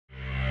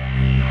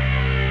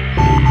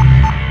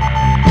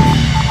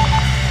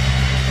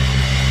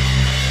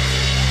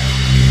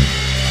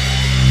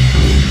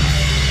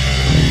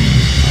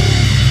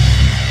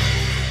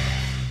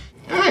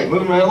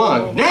moving right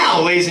along.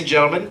 Now, ladies and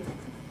gentlemen,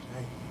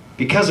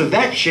 because of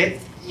that shit,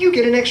 you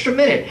get an extra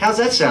minute. How's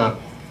that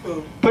sound?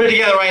 Put it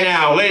together right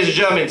now, ladies and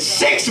gentlemen.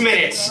 6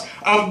 minutes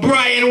of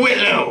Brian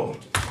Whitlow.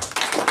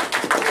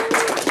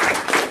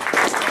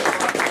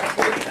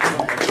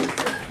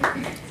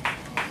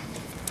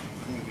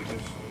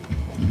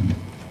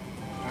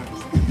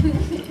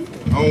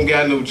 I don't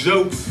got no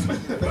jokes.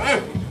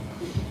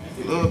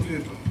 Love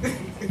people.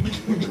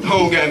 I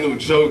don't got no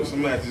jokes.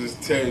 I'm about to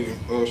just tell you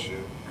bullshit.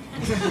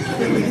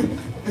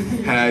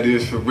 How it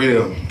is for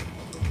real.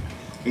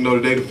 You know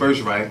today the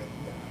first, right?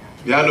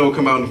 Y'all know what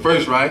come out on the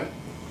first, right?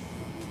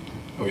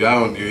 Oh,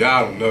 y'all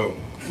don't know.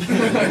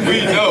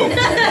 We know.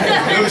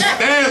 Them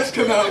stamps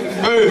come out on the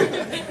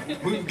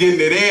first. We getting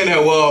it in at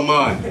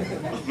Walmart.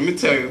 Let me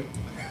tell you.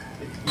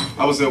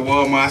 I was at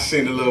Walmart, I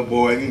seen the little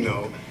boy, you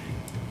know.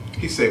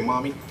 He said,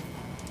 "Mommy,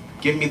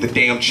 give me the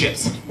damn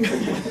chips."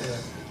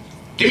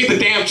 Give me the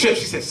damn chips.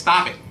 She said,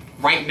 "Stop it.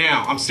 Right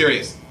now. I'm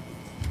serious."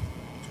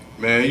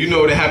 Man, you know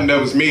what happened? That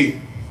was me.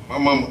 My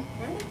mama.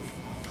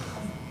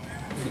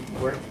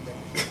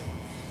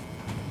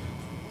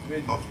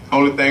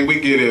 Only thing we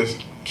get is,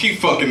 keep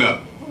fucking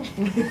up.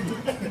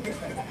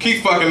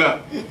 Keep fucking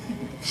up.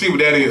 See what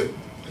that is.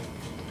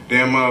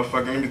 Damn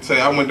motherfucker, let me tell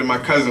you, I went to my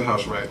cousin's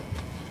house, right?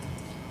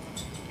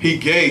 He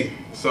gay,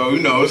 so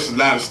you know, it's a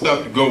lot of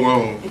stuff to go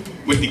on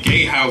with the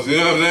gay house, you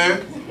know what I'm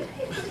saying?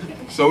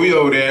 So we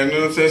over there, you know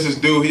what I'm saying? It's this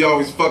dude, he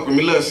always fuck with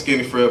me, little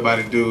skinny for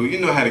everybody dude. You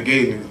know how the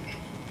gay niggas.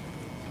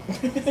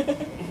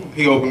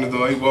 He opened the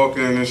door, he walked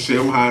in and shit,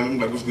 I'm behind him,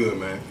 like, what's good,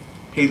 man?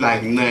 He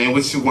like, "Nothing,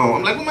 what you want?"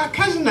 I'm like, "Where my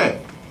cousin at?"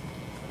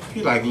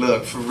 He like,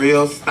 "Look, for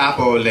real, stop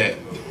all that."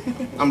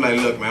 I'm like,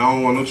 "Look, man, I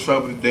don't want no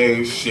trouble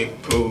today, shit,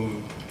 cool.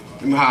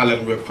 Let me holler at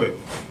him real quick."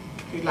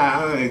 He like,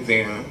 "I ain't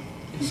damn."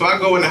 So I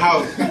go in the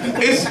house,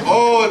 it's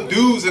all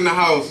dudes in the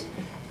house.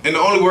 And the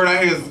only word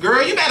I hear is,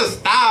 "Girl, you better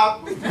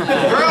stop. Girl,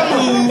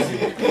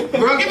 move.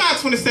 Girl, get my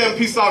 27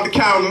 piece off the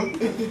counter."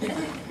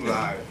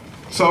 Like,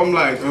 so I'm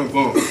like,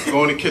 boom,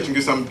 go in the kitchen,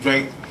 get something to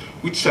drink.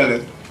 We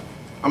chilling.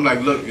 I'm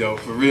like, "Look, yo,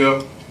 for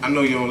real, I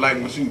know you don't like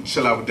me, but you can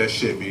chill out with that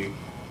shit, B."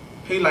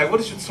 He like, "What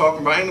is you talking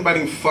about? Ain't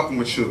nobody even fucking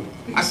with you."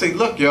 I say,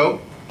 "Look, yo,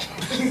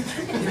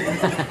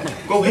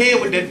 go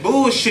ahead with that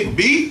bullshit,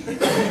 B."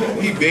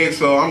 He big,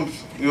 so I'm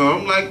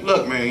like,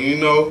 "Look, man, you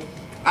know,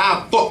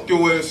 I'll fuck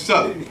your ass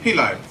up." He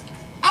like,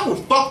 "I will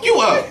fuck you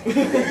up."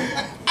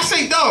 I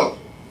say, "Dog,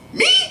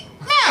 me?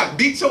 Nah,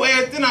 beat your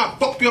ass, then I'll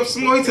fuck you up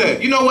some more." He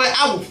said, "You know what?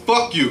 I will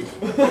fuck you."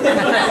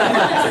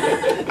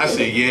 I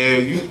said, "Yeah,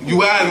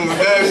 you out of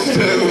that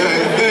shit,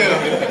 man.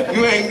 Damn,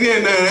 you ain't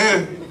getting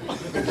nothing."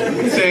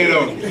 Say it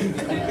on.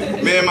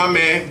 Me and my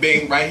man,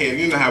 Bing, right here,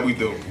 you know how we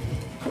do.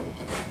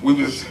 We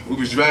was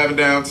driving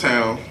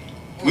downtown.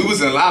 We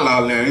was in La La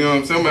Land, you know what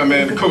I'm saying? My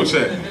man, the coach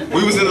at.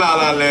 We was in La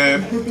La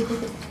Land.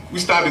 We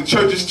stopped at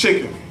Church's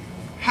Chicken.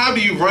 How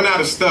do you run out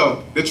of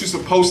stuff that you're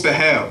supposed to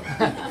have?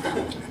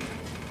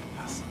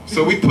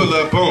 So we pull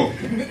up, boom.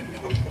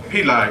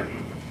 He like,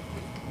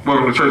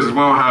 "Welcome to Church's, we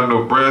don't have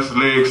no breasts,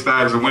 legs,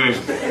 thighs, and wings."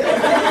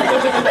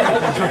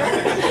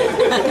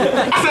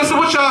 I said, "So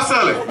what y'all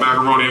selling?"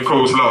 "Macaroni and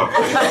coleslaw."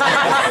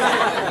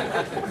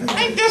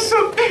 Ain't this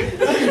something?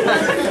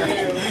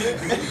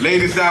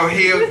 Ladies out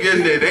here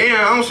getting it. Damn,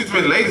 I don't see too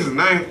many ladies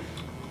tonight.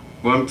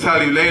 Well, I'm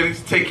telling you,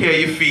 ladies, take care of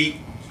your feet,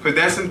 because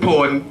that's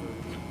important.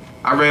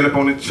 I ran up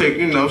on the chick,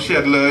 you know, she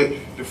had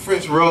the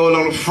French roll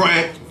on the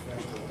front.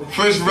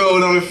 French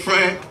roll on the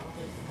front.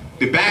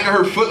 The back of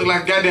her foot looked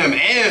like a goddamn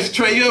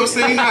ashtray. You ever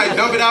seen, you know how you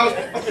dump it out?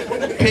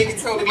 Pinky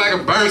toe looked like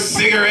a burnt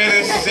cigarette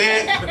and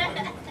shit.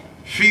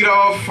 Feet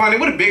all funny.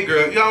 What a big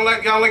girl. Y'all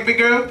like big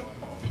girl?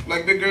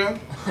 Like big girl?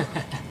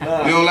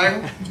 You don't like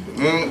her?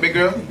 You don't like big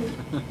girl?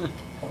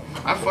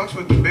 I fucks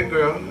with the big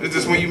girl. It's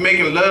just when you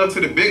making love to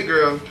the big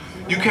girl,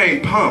 you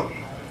can't pump.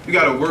 You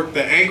gotta work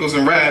the ankles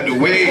and ride the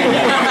wave. You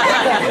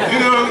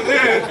know what I'm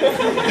saying?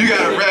 You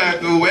gotta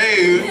ride the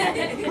wave.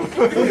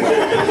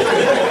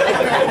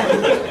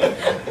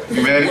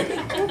 You ready?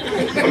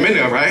 I'm in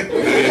there, right?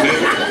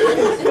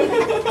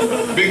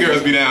 Big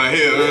girls be down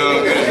here. You know what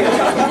I'm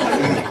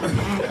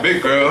saying?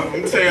 Big girl. Let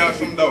me tell y'all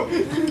something though.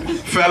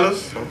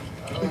 Fellas,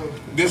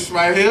 this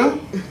right here,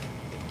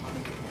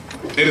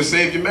 it'll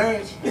save your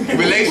marriage,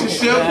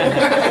 relationship.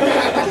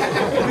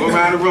 Go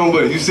around the room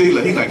with it. You see,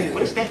 look, he's like,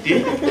 "What is that,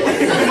 dude?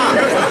 Come on.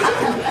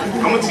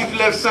 I'm gonna teach you a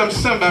little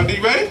something about it.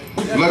 You ready?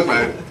 Look,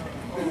 man.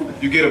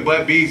 You get a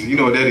butt beads, you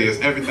know what that is.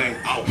 Everything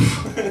off.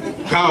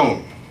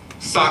 Gone.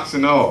 Socks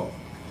and all.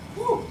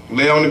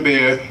 Lay on the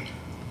bed.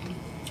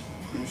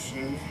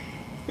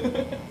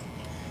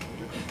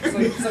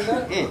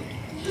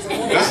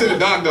 That's in the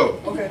dark though.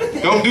 Okay.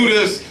 Don't do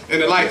this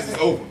and the lights is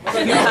over.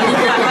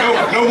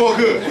 No more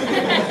good.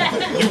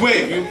 You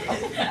wait.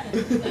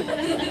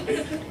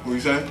 What you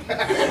saying?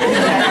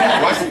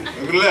 Watch it. Look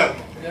to the left.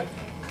 Yeah.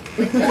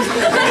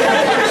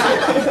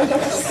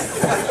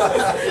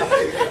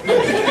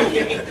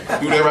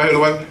 Do that right here, the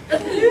wife.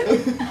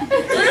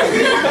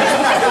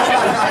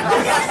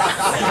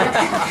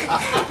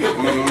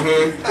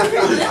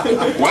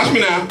 Watch me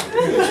now.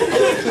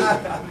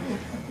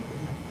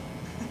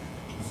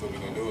 So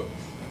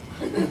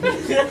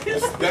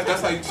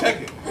That's how you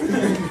check it.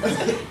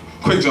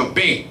 Quick jump,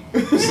 bing.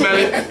 Smell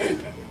it.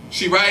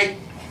 She right.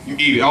 You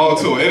eat it all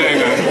to it. It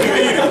ain't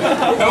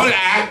gonna. Don't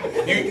lie.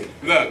 You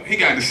look. He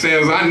got the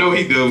sales. I know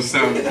he does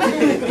something.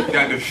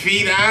 Got the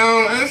feet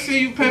down. I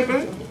see you,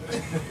 Pepper.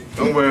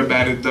 Don't worry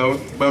about it though.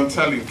 But I'm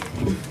telling you,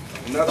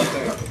 another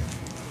thing.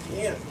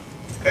 Yeah.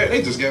 Hey,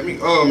 they just got me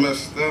all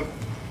messed up.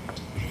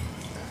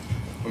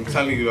 I'm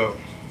telling you though.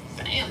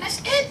 Damn, that's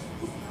it.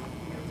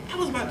 I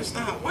was about to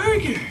start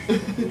working.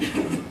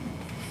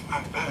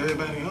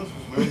 Everybody else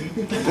was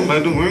working. I'm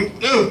about to work.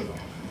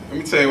 Let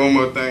me tell you one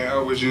more thing. I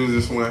always use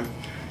this one.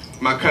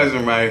 My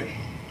cousin, right?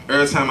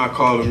 Every time I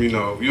call him, you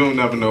know, you don't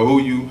never know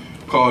who you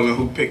calling,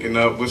 who picking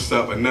up, what's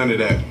up, or none of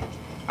that.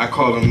 I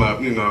call him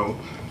up, you know.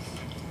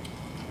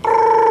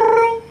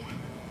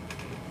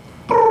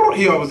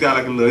 He always got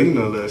like a little, you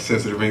know, little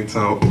sensitive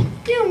ringtone.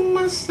 You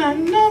must not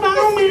know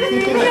about me.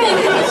 You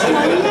must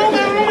not know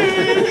about me.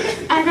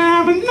 I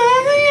got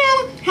another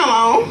you.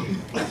 Hello.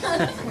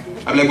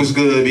 I'm like, what's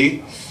good,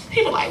 B?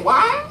 He was like,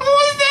 why? Who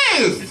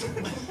is this?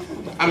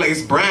 I'm like,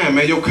 it's Brian,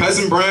 man. Your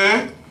cousin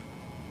Brian.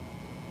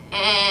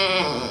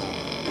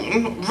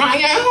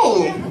 Ryan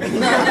who?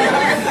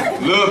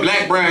 Little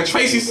black Brian,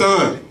 Tracy's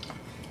son.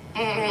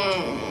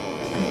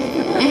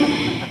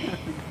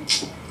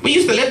 We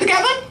used to live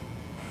together?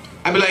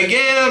 I be like,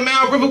 yeah,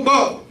 man,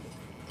 Riverboat.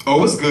 Oh,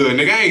 what's good,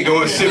 nigga? I ain't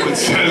doing shit but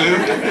chilling.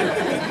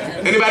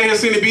 Anybody here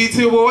seen the BET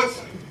Awards?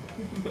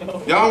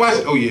 Y'all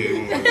watch? Oh, yeah.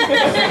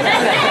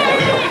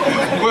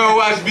 We don't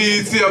watch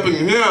BET up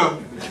in here.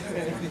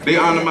 They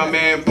honor my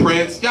man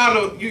Prince. Y'all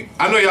know,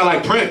 I know y'all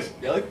like Prince.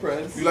 Yeah, I like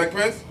Prince. You like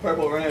Prince?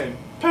 Purple Rain.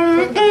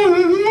 My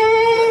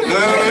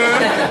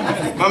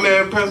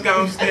man Prince got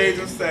on stage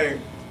and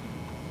sang.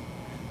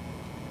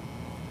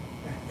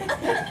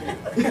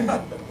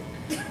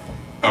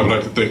 I would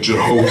like to thank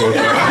Jehovah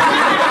God.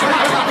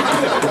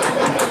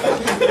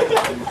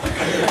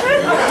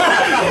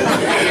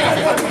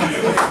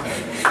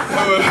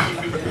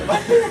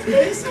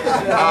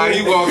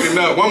 He walking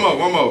up. One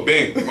more,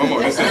 bang. One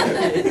more, that's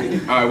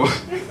it. All right, well.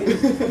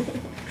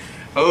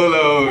 Hold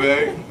on,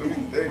 man. Let me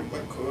think, my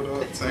cord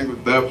all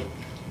tangled up.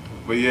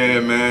 But yeah,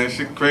 man,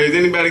 shit crazy.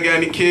 Anybody got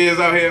any kids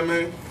out here,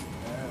 man?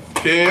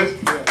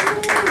 Kids?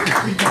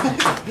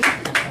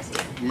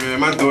 Man,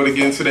 my daughter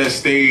getting to that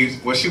stage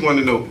where she want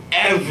to know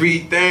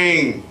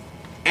everything.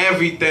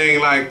 Everything.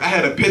 Like, I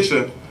had a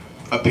picture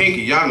of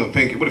Pinky. Y'all know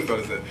Pinky. What the fuck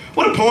is that?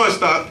 What a porn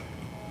star.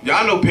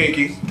 Y'all know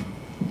Pinky.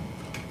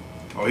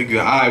 Oh, he good.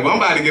 All right, well, I'm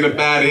about to get up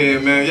out of here,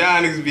 man.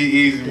 Y'all niggas be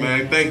easy,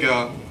 man. Thank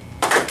y'all.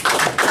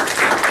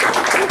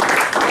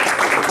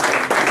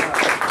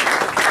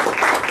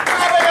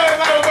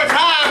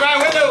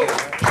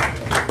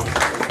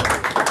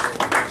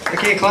 I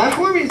can't clap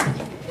for me?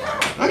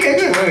 Okay,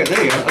 good. Okay,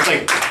 there you go. I was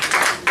like,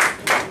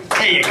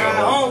 there you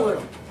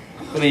go.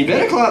 I mean, you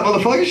better clap,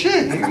 motherfucker.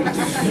 Shit.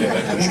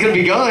 He's gonna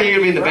be gone. You're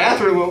gonna be in the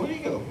bathroom. Well, where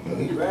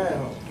do you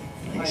go?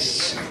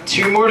 Nice.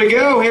 2 more to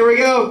go. Here we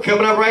go.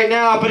 Coming up right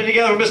now. Put it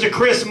together with Mr.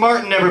 Chris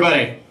Martin,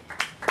 everybody.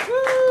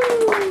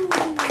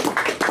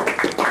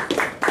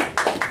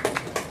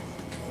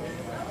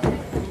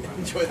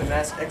 Enjoy the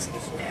mass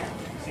exodus.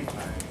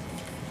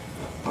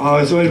 Oh,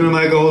 it's always been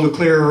my goal to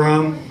clear a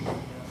room.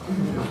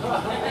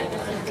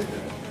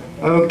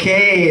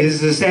 Okay, this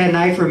is a sad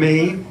night for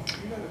me.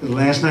 The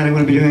last night I'm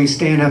going to be doing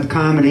stand-up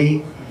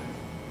comedy.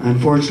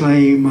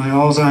 Unfortunately, my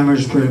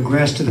Alzheimer's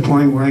progressed to the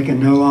point where I can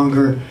no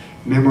longer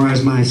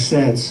memorize my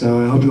sets,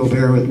 so I hope you'll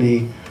bear with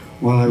me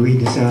while I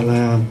read this out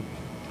loud.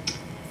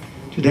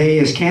 Today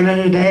is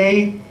Canada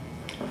Day,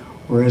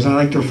 or as I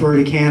like to refer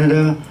to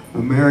Canada,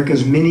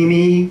 America's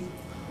mini-me.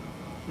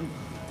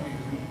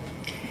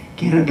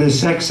 Canada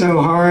sucks so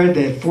hard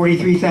that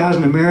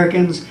 43,000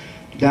 Americans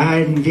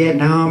died in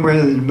Vietnam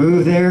rather than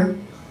move there.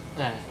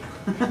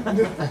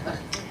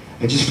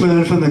 I just flew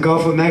in from the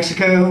Gulf of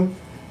Mexico,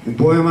 and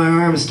boy, my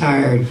arm's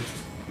tired.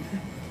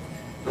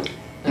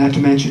 Not to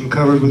mention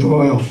covered with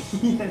oil.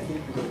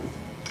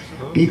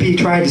 BP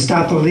tried to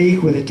stop the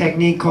leak with a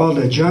technique called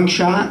a junk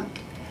shot,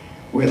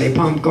 where they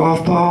pumped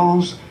golf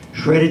balls,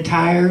 shredded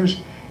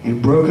tires,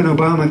 and broken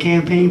Obama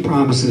campaign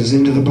promises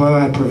into the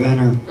blowout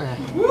preventer.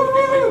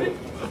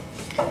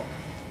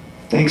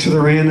 Thanks for the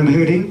random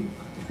hooting.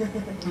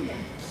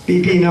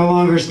 BP no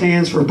longer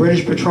stands for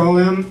British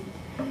Petroleum.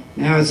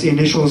 Now it's the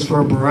initials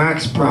for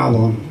Barack's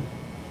problem.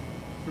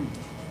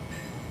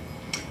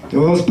 The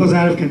oil spill's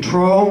out of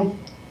control.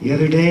 The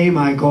other day,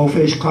 my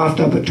goldfish coughed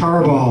up a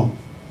tar ball.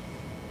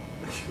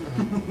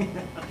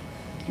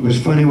 It was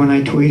funny when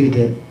I tweeted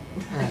it.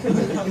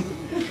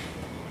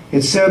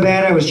 It's so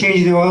bad I was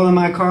changing the oil in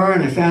my car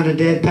and I found a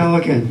dead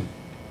pelican.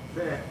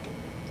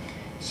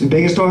 It's the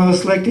biggest oil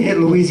slick to hit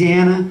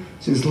Louisiana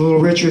since Little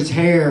Richard's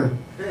hair.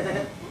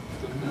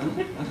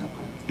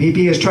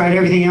 BP has tried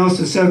everything else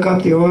to soak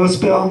up the oil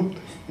spill.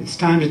 It's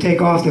time to take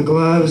off the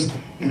gloves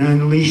and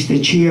unleash the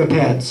chia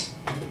pets.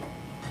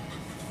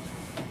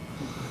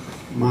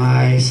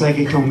 My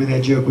psychic told me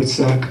that joke would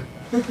suck.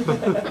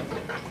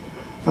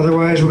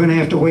 Otherwise, we're going to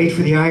have to wait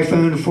for the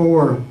iPhone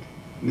 4.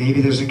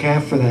 Maybe there's a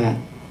cap for that.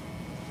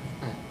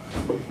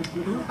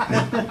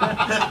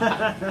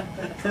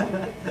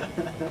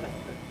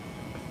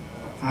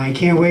 I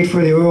can't wait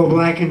for the oil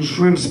blackened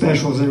shrimp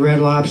specials at Red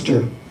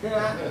Lobster.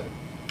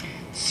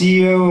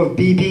 CEO of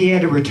BP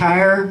had to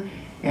retire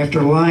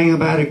after lying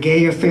about a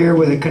gay affair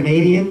with a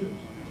Canadian.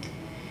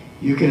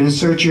 You can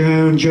insert your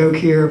own joke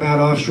here about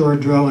offshore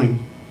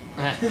drilling.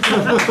 I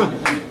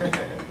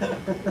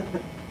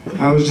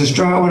was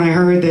distraught when I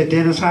heard that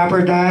Dennis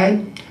Hopper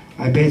died.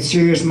 I bet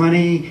serious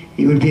money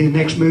he would be the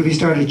next movie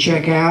star to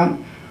check out.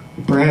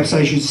 Perhaps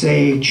I should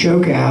say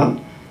choke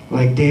out,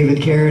 like David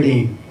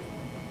Carradine.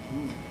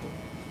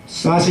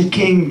 Sausage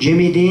King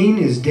Jimmy Dean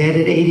is dead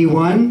at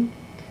 81.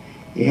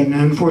 He had an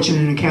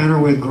unfortunate encounter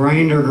with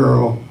Grinder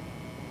Girl.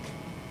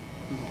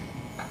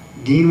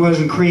 Dean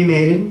wasn't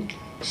cremated,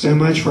 so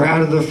much for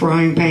out of the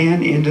frying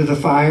pan into the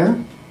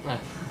fire.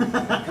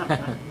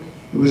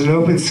 It was an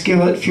open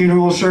skillet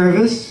funeral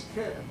service.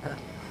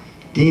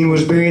 Dean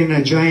was buried in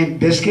a giant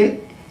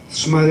biscuit,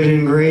 smothered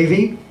in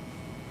gravy.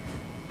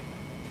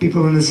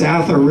 People in the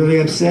South are really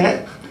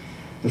upset.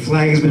 The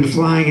flag has been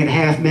flying at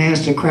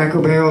half-mast at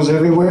Cracker Barrels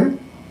everywhere.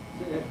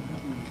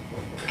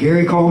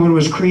 Gary Coleman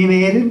was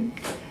cremated.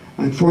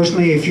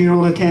 Unfortunately, a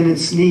funeral attendant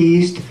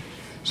sneezed,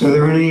 so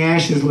there aren't any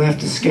ashes left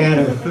to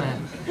scatter.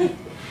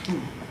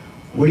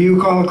 What do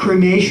you call a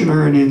cremation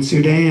urn in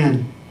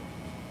Sudan?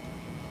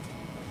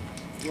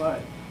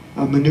 What?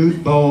 A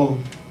minute bowl.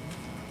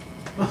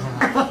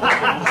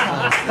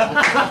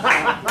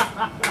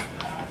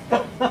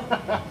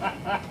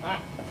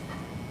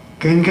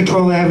 Gun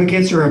control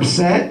advocates are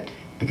upset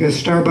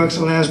because Starbucks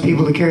allows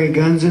people to carry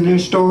guns in their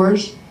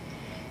stores.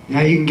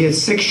 Now you can get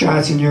 6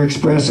 shots in your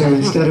espresso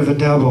instead of a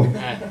double.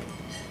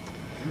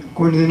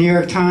 According to the New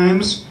York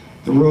Times,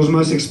 the world's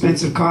most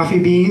expensive coffee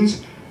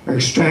beans are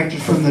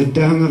extracted from the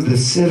dung of the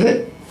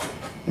civet,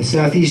 a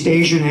Southeast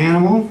Asian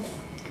animal.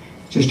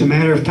 It's just a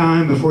matter of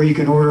time before you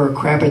can order a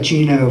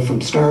Crappuccino from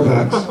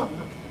Starbucks.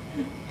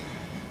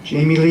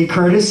 Jamie Lee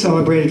Curtis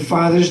celebrated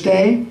Father's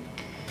Day.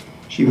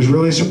 She was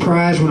really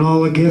surprised when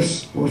all the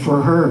gifts were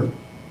for her.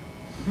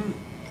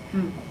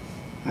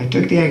 I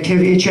took the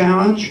Activia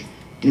challenge.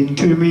 Didn't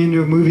turn me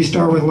into a movie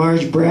star with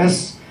large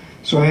breasts,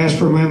 so I asked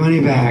for my money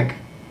back.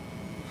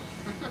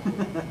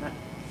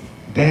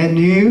 Bad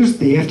news,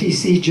 the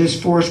FTC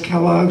just forced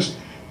Kellogg's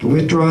to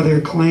withdraw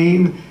their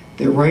claim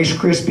that Rice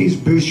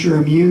Krispies boost your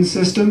immune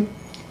system.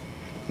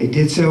 They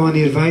did so on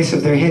the advice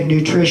of their head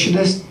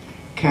nutritionist,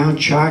 Count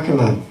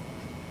Chocula.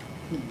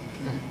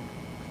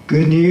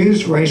 Good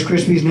news, Rice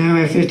Krispies now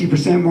have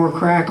 50% more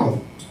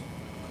crackle.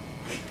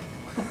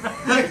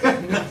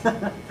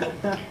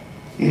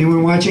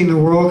 Anyone watching the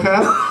World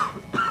Cup?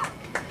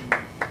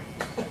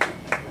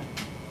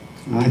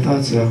 I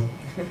thought so.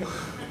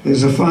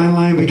 There's a fine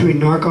line between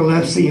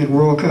narcolepsy and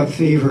World Cup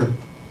fever.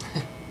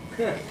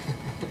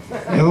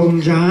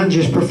 Elton John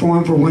just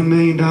performed for $1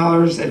 million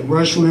at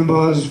Rush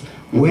Limbaugh's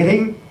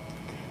wedding.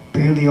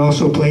 Apparently he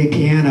also played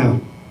piano.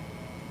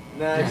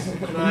 Nice,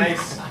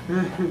 nice.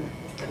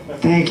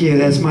 Thank you,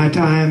 that's my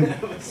time.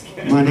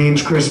 My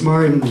name's Chris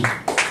Martin.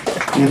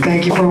 And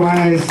thank you for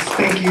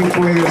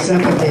your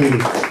sympathy.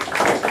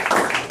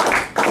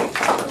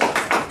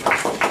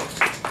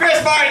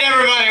 Chris Martin,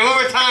 everybody! One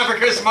more time for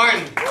Chris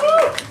Martin.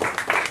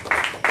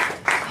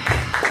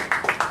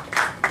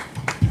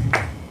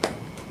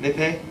 They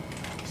pay?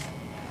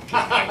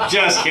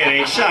 Just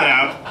kidding. Shut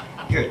up.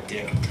 You're a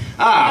dick.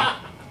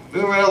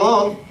 Moving right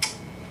along.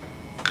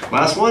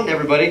 Last one,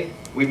 everybody.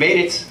 We made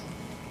it.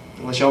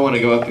 Unless y'all want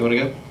to go up. You want to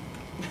go?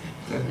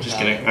 No, just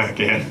kidding.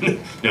 Okay.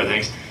 No,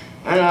 thanks.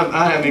 I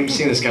haven't even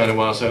seen this guy in a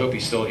while, so I hope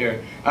he's still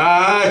here.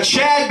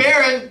 Chad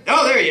Barron.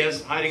 Oh, there he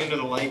is. Hiding under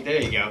the light.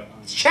 There you go.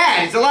 It's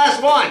Chad. He's the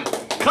last one.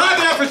 Clap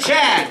it up for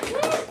Chad.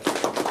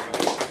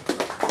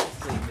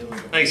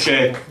 Thanks,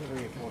 Chad.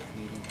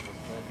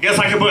 Guess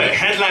I can put a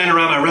headline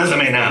around my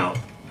resume now.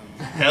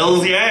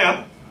 Hells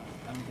yeah.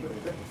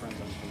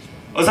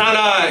 I was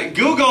on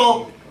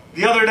Google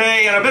the other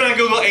day, and I've been on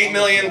Google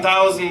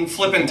 8,000,000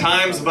 flipping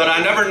times, but I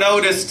never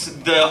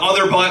noticed the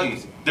other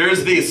button.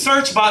 There's the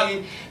search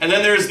button, and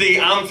then there's the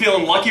I'm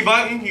feeling lucky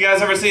button. You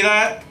guys ever see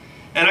that?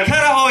 And I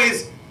kind of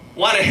always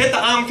want to hit the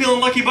I'm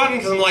feeling lucky button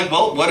because I'm like,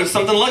 well, what if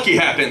something lucky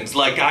happens?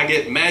 Like I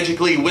get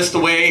magically whisked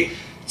away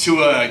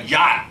to a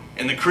yacht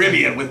in the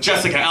Caribbean with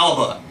Jessica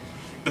Alba.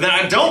 But then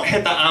I don't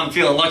hit the I'm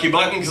feeling lucky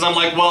button because I'm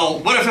like, well,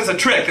 what if it's a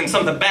trick and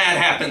something bad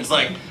happens?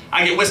 Like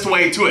I get whisked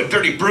away to a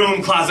dirty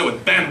broom closet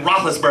with Ben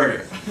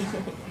Roethlisberger.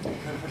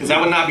 Because that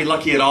would not be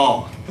lucky at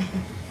all.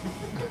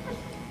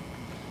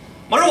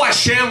 Wonder why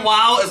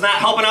ShamWow is not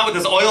helping out with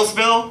this oil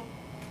spill?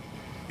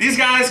 These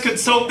guys could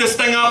soak this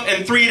thing up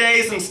in 3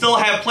 days and still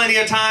have plenty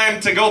of time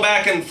to go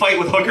back and fight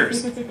with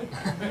hookers.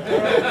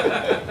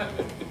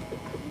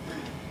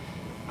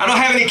 I don't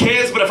have any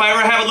kids, but if I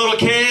ever have a little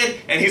kid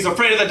and he's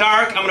afraid of the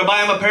dark, I'm going to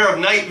buy him a pair of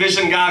night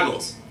vision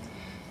goggles.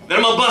 Then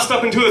I'm going to bust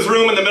up into his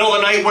room in the middle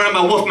of the night wearing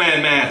my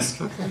Wolfman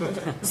mask.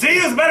 See,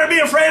 it's better be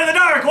afraid of the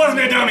dark, wasn't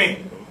it,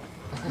 dummy?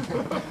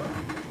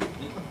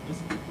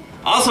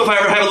 Also, if I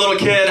ever have a little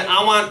kid,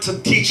 I want to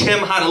teach him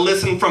how to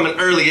listen from an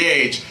early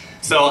age.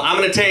 So I'm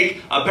going to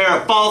take a pair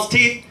of false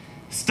teeth,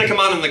 stick him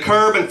on the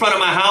curb in front of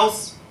my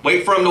house,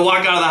 wait for him to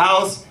walk out of the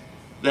house,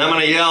 then I'm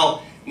gonna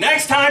yell,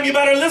 "Next time you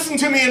better listen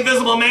to me,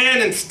 Invisible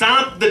Man," and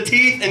stomp the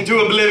teeth into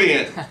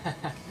oblivion.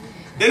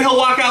 Then he'll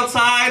walk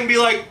outside and be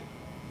like,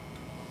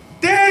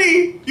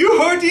 "Daddy,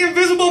 you heard the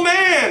Invisible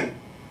Man."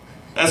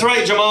 That's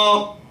right,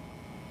 Jamal.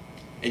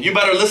 And you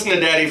better listen to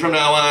Daddy from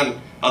now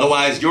on,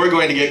 otherwise you're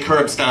going to get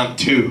curb stomped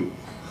too.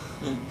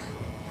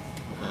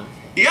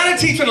 You gotta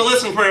teach them to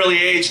listen from an early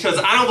age, because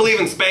I don't believe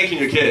in spanking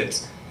your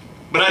kids.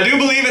 But I do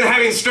believe in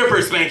having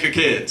strippers spank your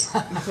kids.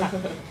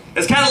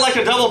 It's kind of like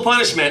a double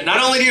punishment. Not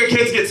only do your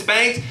kids get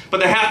spanked, but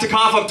they have to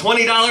cough up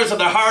 $20 of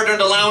their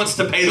hard-earned allowance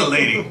to pay the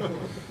lady.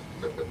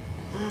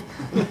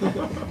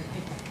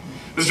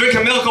 I was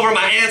drinking milk over at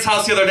my aunt's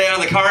house the other day on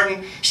the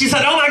carton. She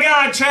said, "Oh my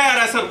God, Chad."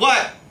 I said,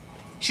 "What?"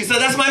 She said,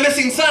 "That's my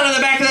missing son on the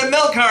back of that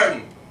milk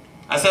carton."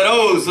 I said,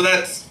 "Oh, so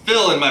that's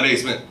Phil in my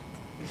basement."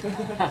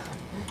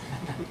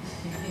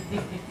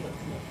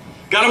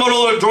 Got him on a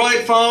little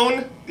Droid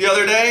phone the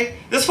other day.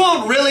 This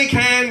phone really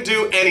can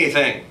do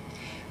anything.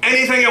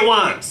 Anything it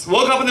wants.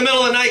 Woke up in the middle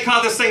of the night,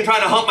 caught this thing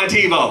trying to hump my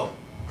TiVo.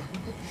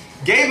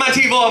 Gave my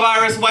TiVo a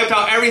virus, wiped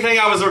out everything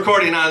I was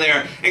recording on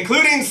there,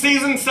 including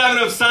season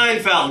 7 of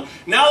Seinfeld.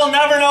 Now we'll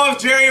never know if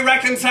Jerry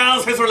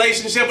reconciles his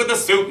relationship with the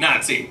soup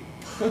Nazi.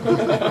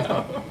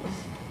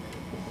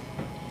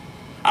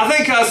 I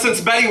think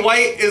since Betty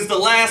White is the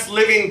last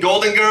living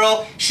Golden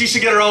Girl, she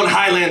should get her own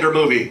Highlander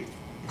movie.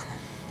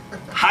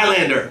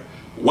 Highlander,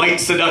 white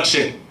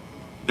seduction.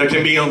 There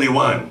can be only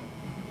one.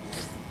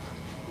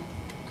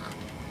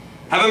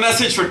 Have a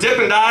message for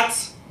Dippin'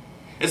 Dots.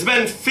 It's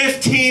been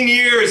 15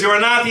 years. You are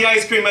not the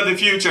ice cream of the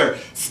future.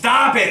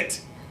 Stop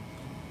it.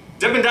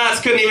 Dippin'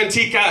 Dots couldn't even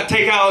take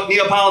out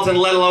Neapolitan,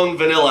 let alone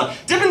vanilla.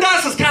 Dippin'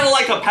 Dots is kind of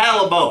like a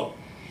paddle boat.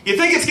 You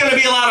think it's going to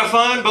be a lot of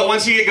fun, but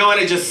once you get going,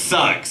 it just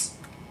sucks.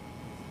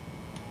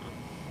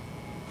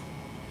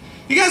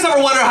 You guys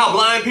ever wonder how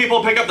blind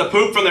people pick up the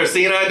poop from their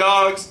seeing-eye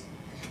dogs?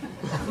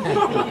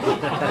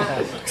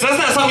 Because that's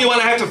not something you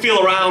want to have to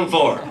feel around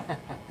for.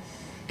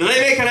 Do they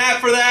make an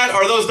app for that,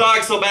 or are those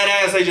dogs so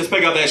badass they just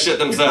pick up that shit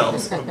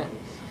themselves?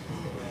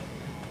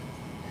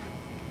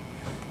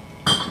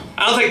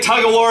 I don't think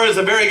tug of war is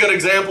a very good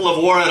example of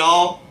war at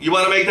all. You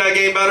want to make that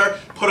game better?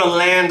 Put a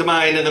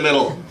landmine in the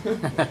middle.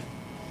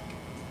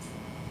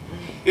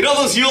 You know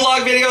those Yule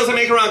log videos I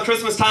make around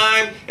Christmas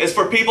time? It's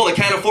for people that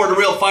can't afford a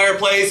real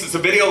fireplace. It's a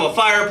video of a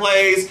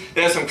fireplace.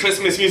 They have some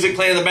Christmas music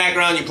playing in the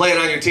background. You play it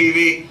on your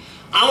TV.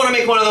 I want to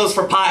make one of those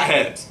for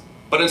potheads.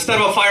 But instead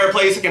of a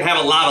fireplace, it can have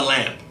a lava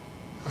lamp.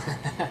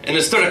 And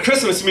instead of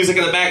Christmas music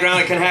in the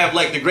background, it can have,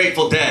 like, the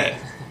Grateful Dead.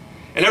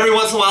 And every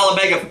once in a while, a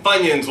bag of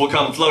Funyuns will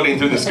come floating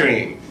through the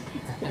screen.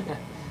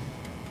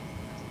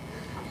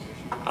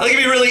 I think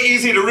it'd be really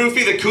easy to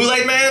roofie the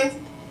Kool-Aid Man,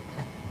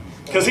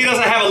 because he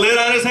doesn't have a lid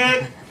on his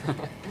head.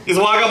 You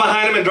just walk up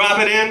behind him and drop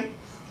it in.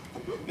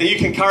 Then you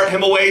can cart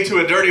him away to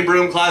a dirty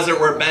broom closet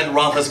where Ben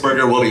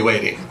Roethlisberger will be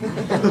waiting.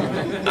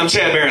 I'm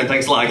Chad Barron.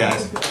 Thanks a lot,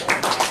 guys.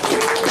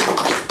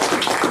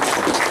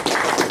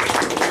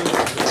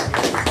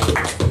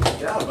 Good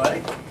job,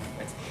 buddy.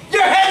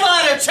 Your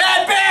headliner,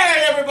 Chad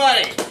Barron,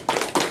 everybody!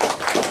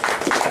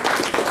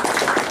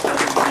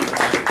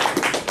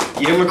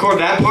 You didn't record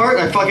that part?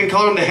 I fucking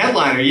called him the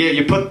headliner.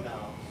 You put...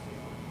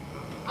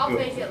 I'll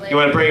fake it later. You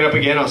want to bring it up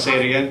again? I'll say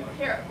it again.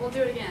 Here, we'll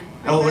do it again.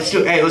 Oh, let's do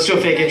a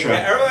fake intro.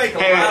 Yeah, everybody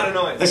make a lot of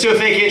noise. Let's do a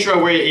fake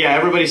intro where,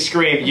 everybody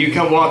scream. You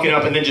come walking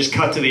up and then just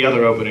cut to the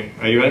other opening.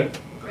 Are you ready?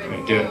 Ready. All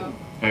right, do it.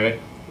 All right.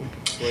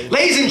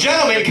 Ladies and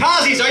gentlemen,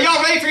 Cozzies, are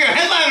y'all ready for your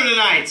headliner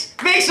tonight?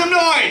 Make some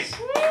noise!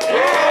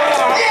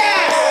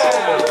 Yes!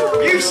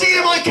 You've seen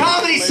him on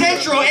Comedy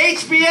Central,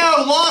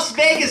 HBO, Las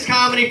Vegas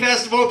Comedy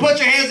Festival. Put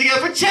your hands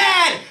together for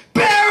Chad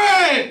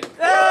Barron!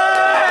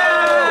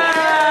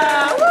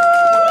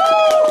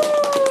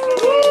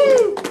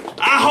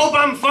 I hope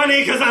I'm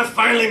funny because I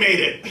finally made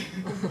it.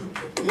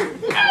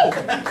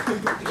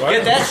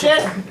 Get that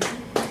shit?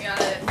 Got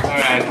it.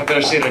 Alright, I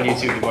better see it on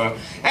YouTube tomorrow.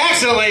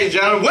 Excellent, ladies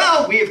and gentlemen.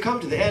 Well, we have come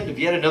to the end of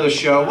yet another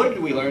show. What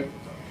did we learn?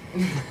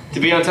 To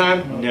be on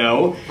time?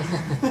 No.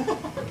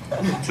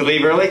 To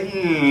leave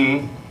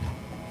early?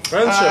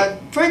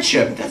 Friendship.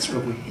 Friendship. That's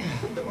what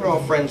we're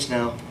all friends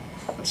now.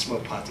 Let's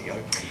smoke pot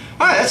together.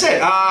 Alright, that's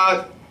it.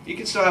 You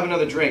can still have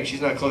another drink.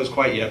 She's not closed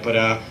quite yet,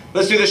 but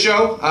let's do the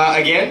show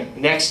again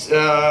next,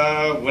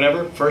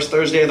 whenever, first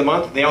Thursday of the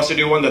month. They also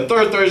do one the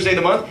third Thursday of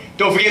the month.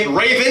 Don't forget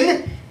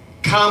Raven,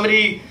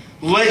 comedy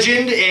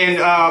legend and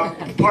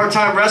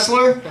part-time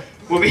wrestler,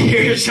 will be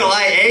here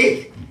July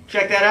 8th.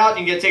 Check that out.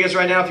 You can get tickets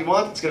right now if you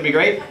want. It's going to be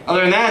great.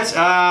 Other than that,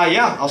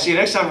 I'll see you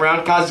next time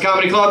around. Cozzy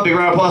Comedy Club. Big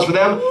round of applause for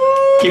them.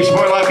 Keep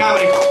supporting live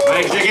comedy. My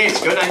name's Jay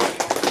Gates. Good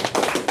night.